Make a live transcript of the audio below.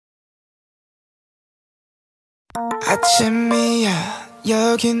아침이야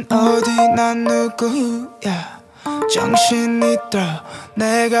여긴 어디 난 누구야 정신이 들어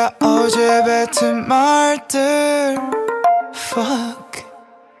내가 어제 뱉은 말들 Fuck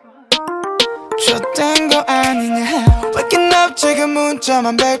좆된 거 아니냐 Waking up 지금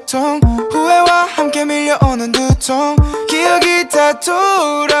문자만 100통 후회와 함께 밀려오는 두통 기억이 다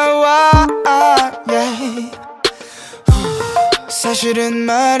돌아와 yeah. 사실은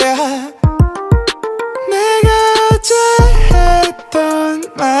말야 내가 어제 했던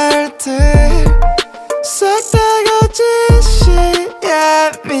말들 싹 다 거짓이야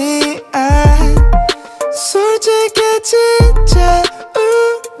미안 솔직히 진짜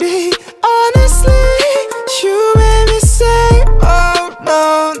우리 Honestly you made me say oh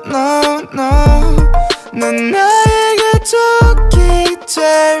no no no 넌 나에게 독이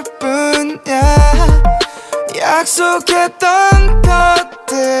될 뿐이야 약속했던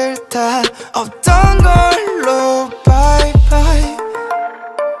것들 다 없던 걸로 bye bye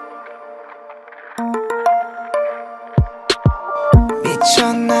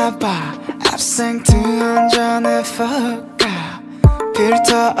미쳤나봐 absent 운전에 fuck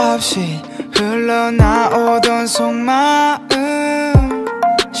필터 없이 흘러나오던 속마음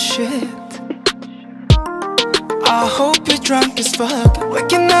Shit I hope you're drunk as fuck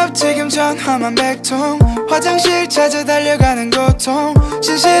Waking up 지금 전화만 100통 화장실 찾아 달려가는 고통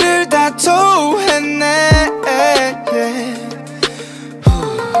진실을 다 토했네 yeah.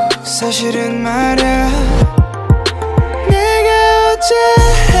 사실은 말야 내가 어제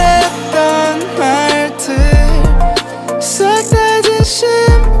했던 말들 싹 다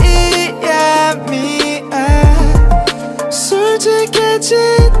진심이야 미안 솔직히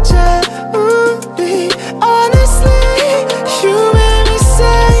진짜 우리 Honestly you made me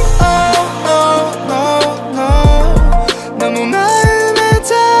say oh no no no 너무 마음에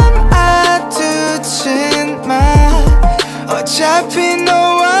담아두진 마 어차피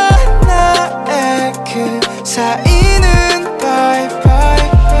너와 나의 그 사이는 bye bye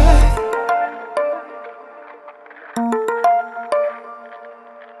bye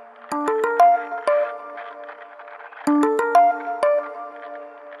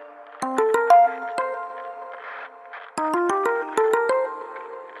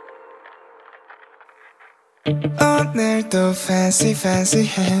오늘도 fancy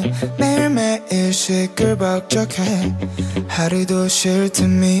fancy해 매일매일 시끌벅적해 하루도 쉴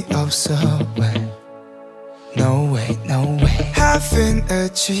틈이 없어 왜 No way no way Having a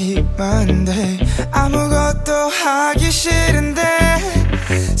cheap Monday 아무것도 하기 싫은데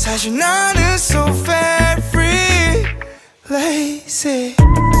사실 나는 so very lazy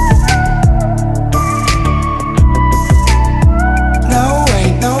No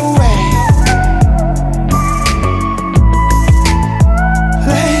way no way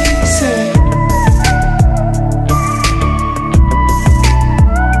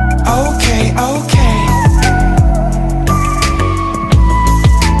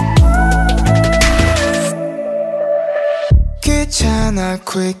귀찮아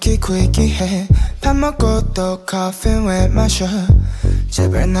quickie 해 밥 먹고 또 커피 왜 마셔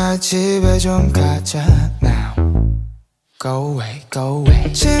제발 나 집에 좀 가자 now Go away go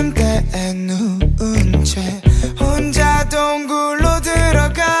away 침대에 누운 채 혼자 동굴로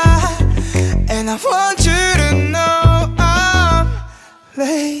들어가 And I want you to know I'm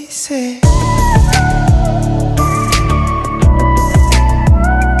lazy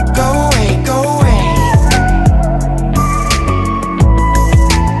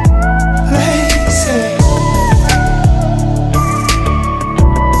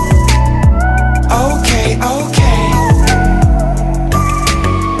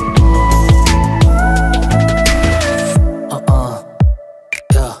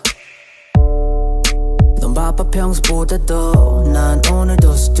평소보다도 난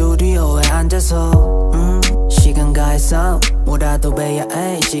오늘도 스튜디오에 앉아서 시간 가해서 뭐라도 해야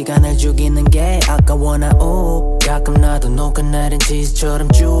해 시간을 죽이는 게 아까워나 오 가끔 나도 녹아 내린 치즈처럼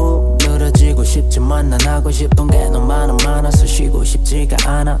쭉 늘어지고 싶지만 난 하고 싶은 게 너무 많아서 쉬고 싶지가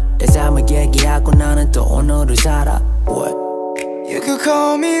않아 내 삶을 얘기하고 나는 또 오늘을 살아 What? You could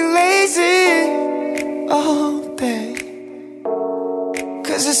call me lazy all day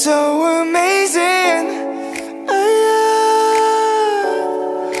Cause it's so amazing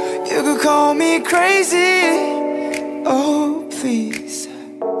You could call me crazy Oh please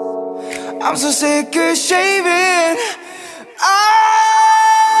I'm so sick of shaving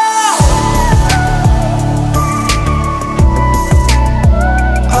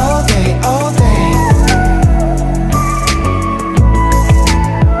All day, all day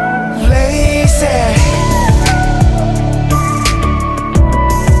Lazy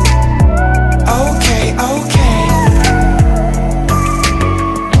Okay, okay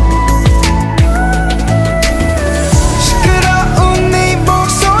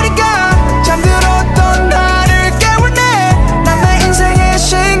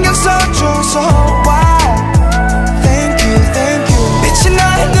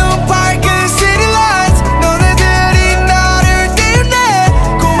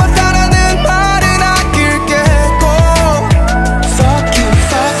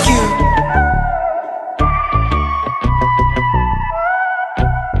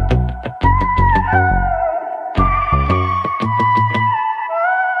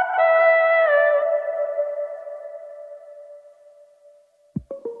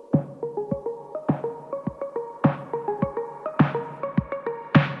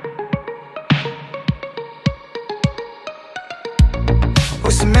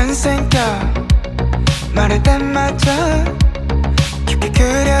웃으면 생겨 말할 때마다 깊게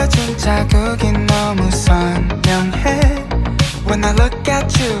그려진 자국이 너무 선명해. When I look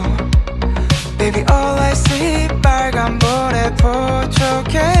at you, baby all I see 빨간불에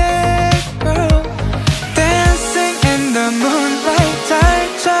포촉해. Girl, dancing in the moonlight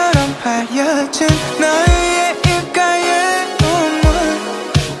달처럼 하얘진 너의 입가에 눈물.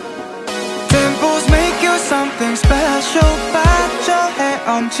 Dimples make you something special. 빠져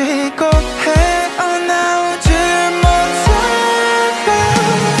헤엄치고 헤어나오질 못해.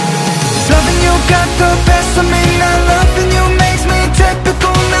 Loving you got the best of me. Not loving you makes me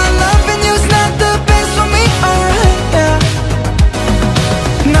typical. Not loving you's not the best for me. Alright, yeah.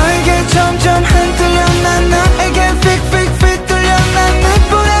 너에게 점점 흔들려. 난 나에게 휙휙 뚫려. 난 네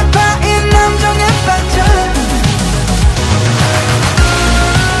불에 파인 감정에 빠져.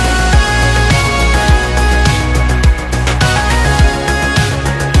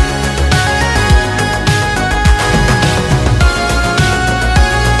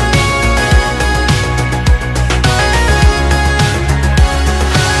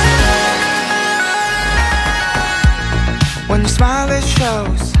 When you smile it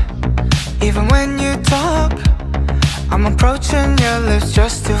shows, even when you talk. I'm approaching your lips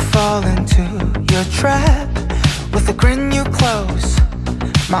just to fall into your trap. With a grin you close,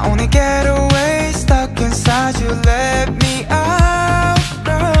 my only getaway. Stuck inside you, let me out,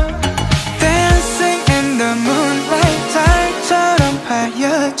 girl. Dancing in the moonlight 달처럼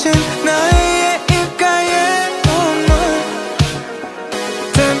하얘진 너의 입가에 눈물.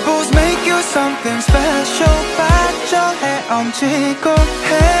 Dimples make you something special. 빠져 헤엄치고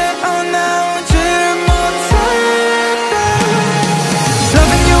헤어나오질 못해.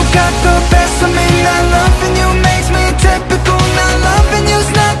 Loving you got the best of me. Not loving you makes me typical. Not loving you's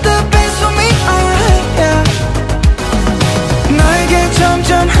not the best for me. Alright, yeah. 너에게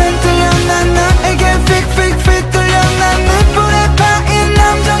점점 흔들려. 난 나에게 휙휙 뚫려. 난 네 불에 파인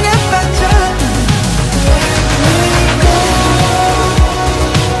감정에 빠져.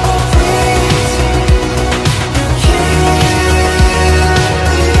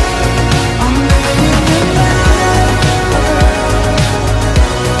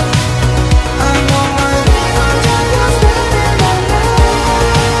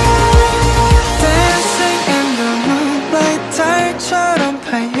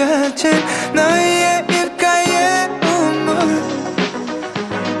 너의 입가에 눈물.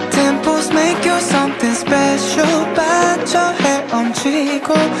 Dimples make you something special. 빠져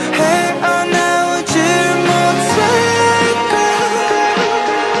헤엄치고 헤어나오질 못해.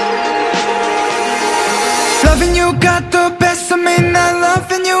 Loving you got the best of me. Not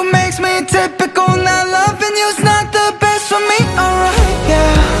loving you makes me typical. Not loving you's not the best for me. Alright,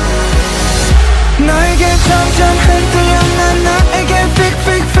 yeah. 너에게 점점 흔들려. 난 나에게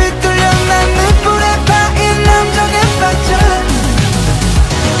휙휙 뚫려. 난 네 불에 파인 감정에 빠져.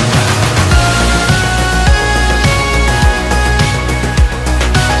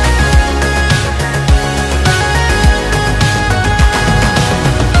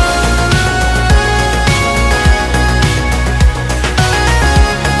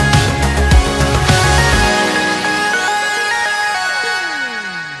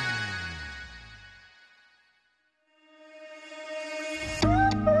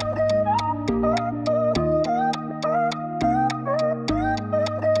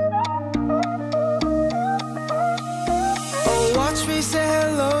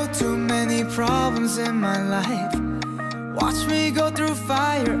 Problems in my life. Watch me go through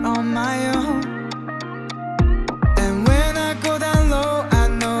fire on my own. And when I go down low, I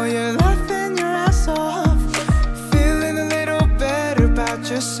know you're laughing your ass off. Feeling a little better about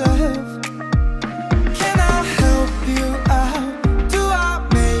yourself. Can I help you out? Do I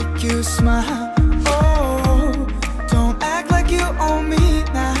make you smile? Oh, don't act like you owe me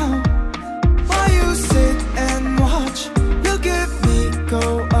now. While you sit and watch, look at me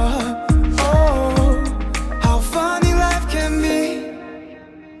go up.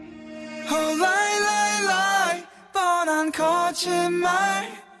 거짓말.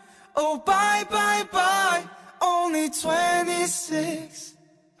 Oh bye bye bye. Only 26.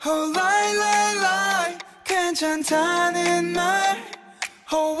 Oh lie lie lie. 괜찮다는 말.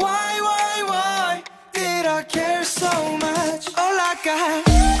 Oh why did I care so much? All I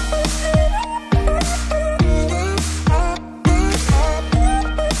got.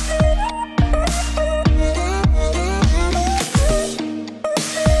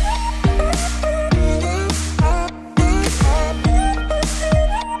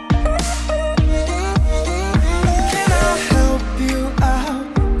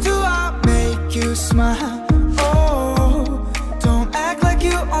 Smile. Oh, don't act like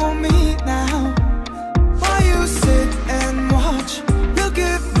you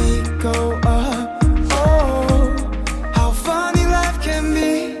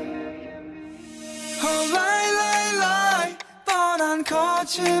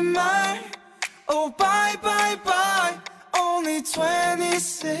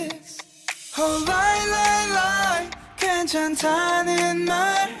 26. Oh lie lie lie 괜찮다는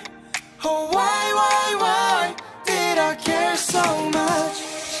말. Oh why did I care so much?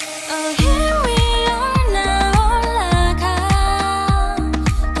 Oh here we are now 올라가.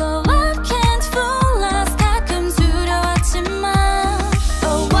 Go up can't fool us 가끔 두려웠지만.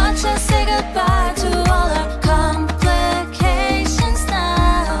 Oh watch us say goodbye to all our complications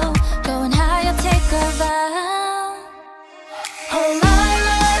now. Going higher take a vow. Oh lie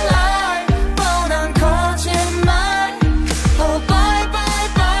lie lie 뻔한 거짓말. Oh bye bye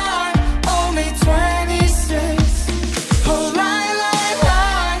bye only 26. Oh lie lie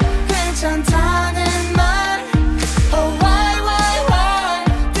lie 괜찮다는 말. Oh why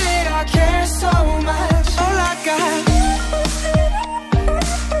did I care so much? All I got.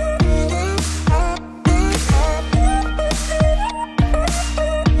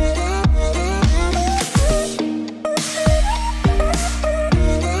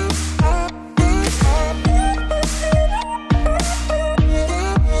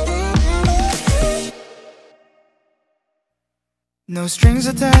 No strings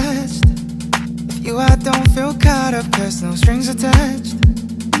attached. If you I don't feel caught up, cause no strings attached.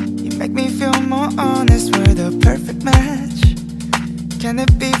 You make me feel more honest, we're the perfect match. Can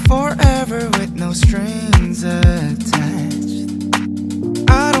it be forever with no strings attached?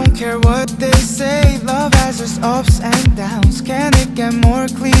 I don't care what they say, love has just ups and downs. Can it get more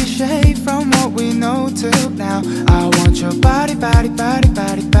cliche from what we know till now? I want your body, body, body,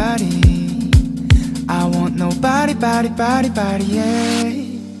 body, body. I want nobody, body, body, body, yeah.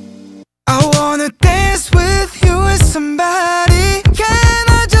 I wanna dance with you with somebody. Can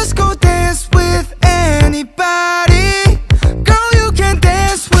I just go dance with anybody? Girl, you can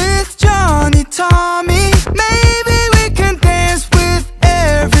dance with Johnny, Tommy. Maybe we can dance with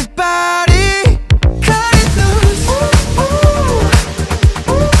everybody. Cut it loose. Ooh, ooh,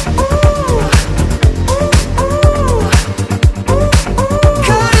 ooh, ooh, ooh.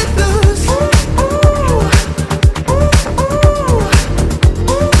 Cut it loose.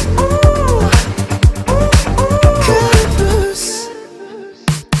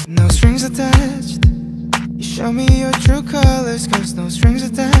 No strings attached. You show me your true colors, cause no strings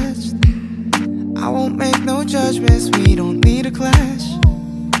attached. I won't make no judgments, we don't need a clash.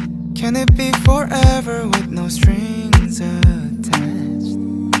 Can it be forever with no strings attached?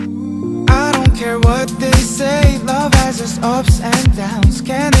 I don't care what they say, love has just ups and downs.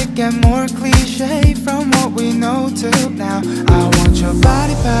 Can it get more cliche from what we know till now? I want your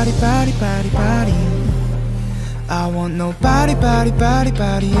body, body, body, body, body. I want nobody, body, body,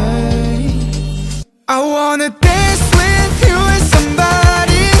 body, yeah. I wanna dance with you and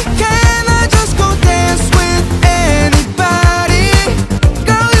somebody. Can I just go dance with anybody?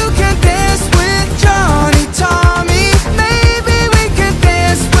 Girl, you can dance with Johnny, Tommy. Maybe we can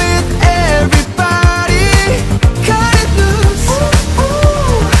dance with everybody. Cut it loose. Ooh,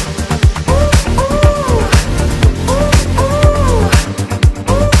 ooh, ooh, ooh, ooh, ooh.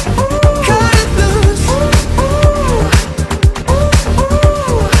 Cut it loose.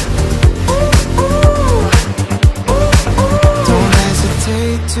 Don't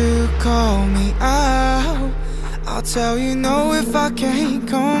hesitate to call me out. I'll tell you no if I can't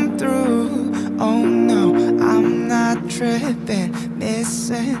come through. Oh no, I'm not tripping,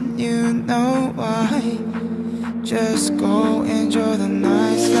 missing, you know why. Just go enjoy the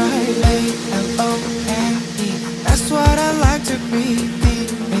night sky. A-L-O-N-E, that's what I like to be.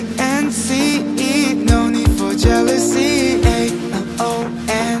 D-A-N-C-E, no need for jealousy.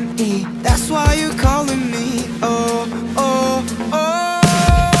 A-L-O-N-E, that's why you're calling me. Oh, oh, oh.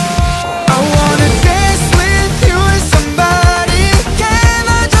 I wanna dance with you and somebody. Can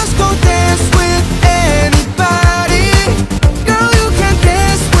I just go dance with anybody? Girl, you can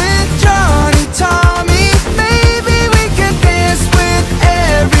dance with Johnny, Tommy. Maybe we can dance with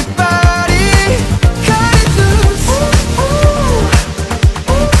everybody. Cut it loose. Ooh,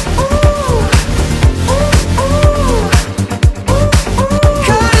 ooh, ooh, ooh, ooh, ooh.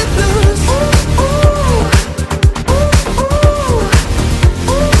 Cut it loose. Ooh, ooh, ooh,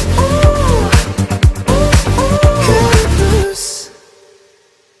 cut it loose.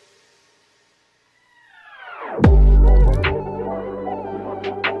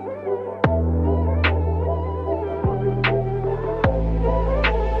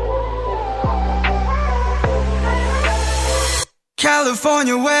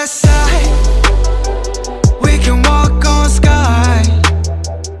 California west side, we can walk on sky,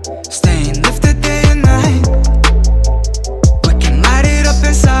 staying lifted day and night. We can light it up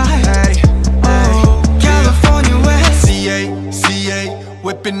inside. Oh, California west. CA,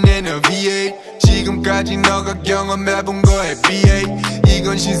 whipping in a V8. 지금까지 너가 경험해본 거에 BA.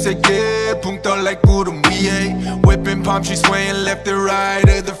 신세계 붕 떠 like 구름 위에 Whipping palm trees swaying left and right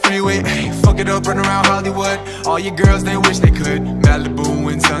of the freeway ay, fuck it up, run around Hollywood All your girls they wish they could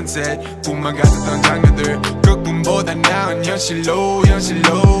Malibu and sunset 꿈만 같았던 장면들 극꿈보다 나은 현실로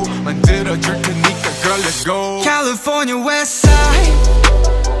현실로 만들어줄 테니까 girl let's go California west side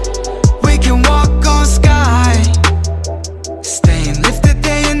We can walk on sky Staying lifted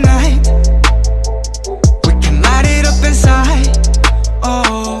day and night We can light it up inside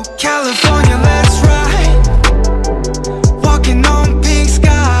Oh, California, let's ride Walking on pink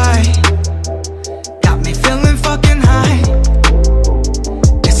sky Got me feeling fucking high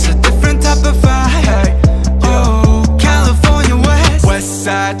It's a different type of vibe hey, Oh, California west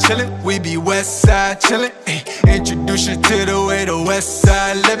side chillin', we be west side chillin' ay, Introduce you to the way the west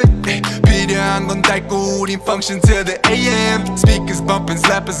side living ay, 필요한 건 닳고 우린 function till the AM Speakers bumping,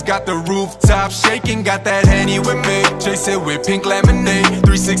 slappers got the rooftop shaking Got that Henny with me, chase it with pink lemonade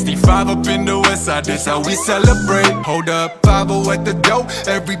 365 up in the west side, that's how we celebrate Hold up, 5-0 at the door,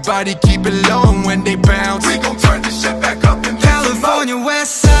 everybody keep it low And when they bounce, we gon' turn this shit back up and California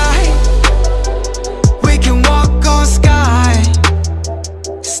west side We can walk on sky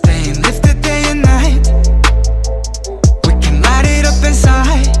Staying lifted day and night We can light it up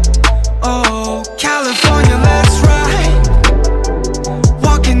inside Oh, California, let's ride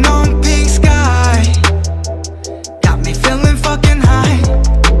Walking on pink sky Got me feeling fucking high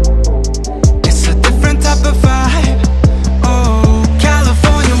It's a different type of vibe Oh,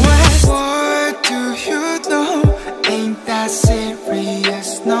 California west What do you know? Ain't that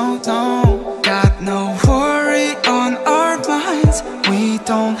serious, no, no Got no worry on our minds We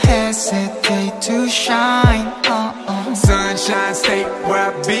don't hesitate to shine Sunshine State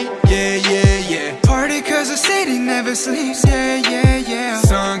where I be, yeah, yeah, yeah Party cause the city never sleeps, yeah, yeah, yeah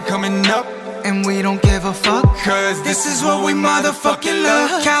Sun coming up and we don't give a fuck Cause this is what we motherfucking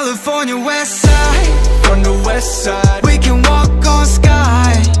love California west side From the west side We can walk on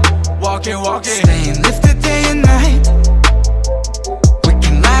sky Walking, walking Staying lifted day and night We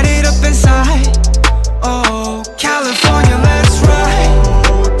can light it up inside Oh, California, let's ride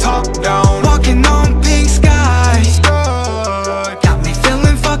oh, top down Walking on pink sky Got me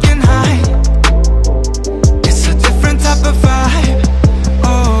feeling fucking high It's a different type of vibe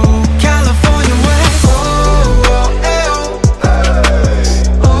Oh, California west Oh, oh, eh, oh.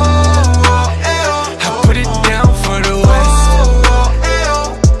 Oh, oh, eh, oh. I put it down for the west Oh, eh, oh.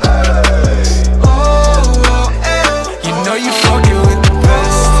 Oh, oh, eh, oh. You know you fucking with the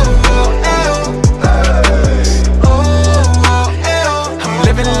best Oh, eh, oh. Oh, eh, oh. I'm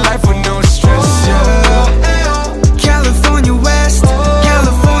living life with no stress, yeah California west,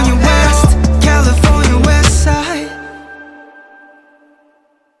 California west, California west side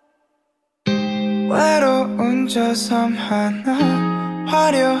외로운 저 섬 하나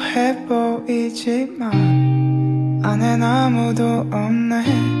화려해 보이지만 안엔 아무도 없네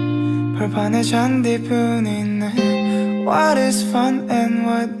벌판에 잔디뿐이네 What is fun and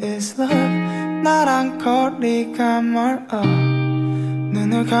what is love 나랑 거리가 멀어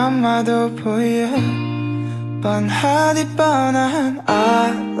눈을 감아도 보여 뻔하디 뻔한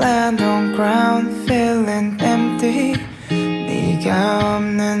I land on ground feeling empty 네가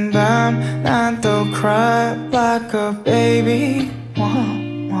없는 밤 난 또 cry like a baby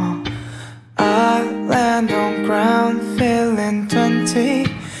I land on ground feeling 20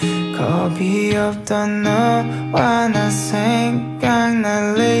 겁이 없던 너와 나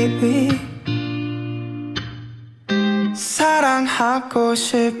생각나 lately 사랑하고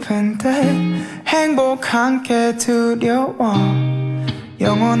싶은데 행복한 게 두려워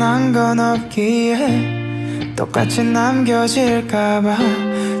영원한 건 없기에 똑같이 남겨질까봐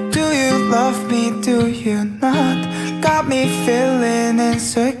Do you love me, do you not? Got me feeling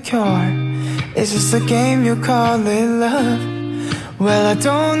insecure It's just a game you call it love Well I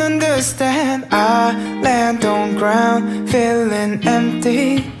don't understand I land on ground feeling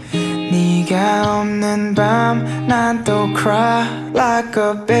empty 네가 없는 밤 난 또 cry like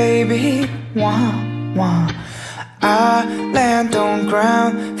a baby I land on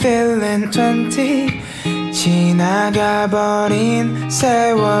ground feeling 20 지나가버린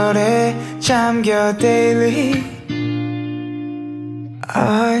세월에 잠겨 daily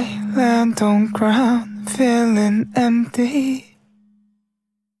I land on ground feeling empty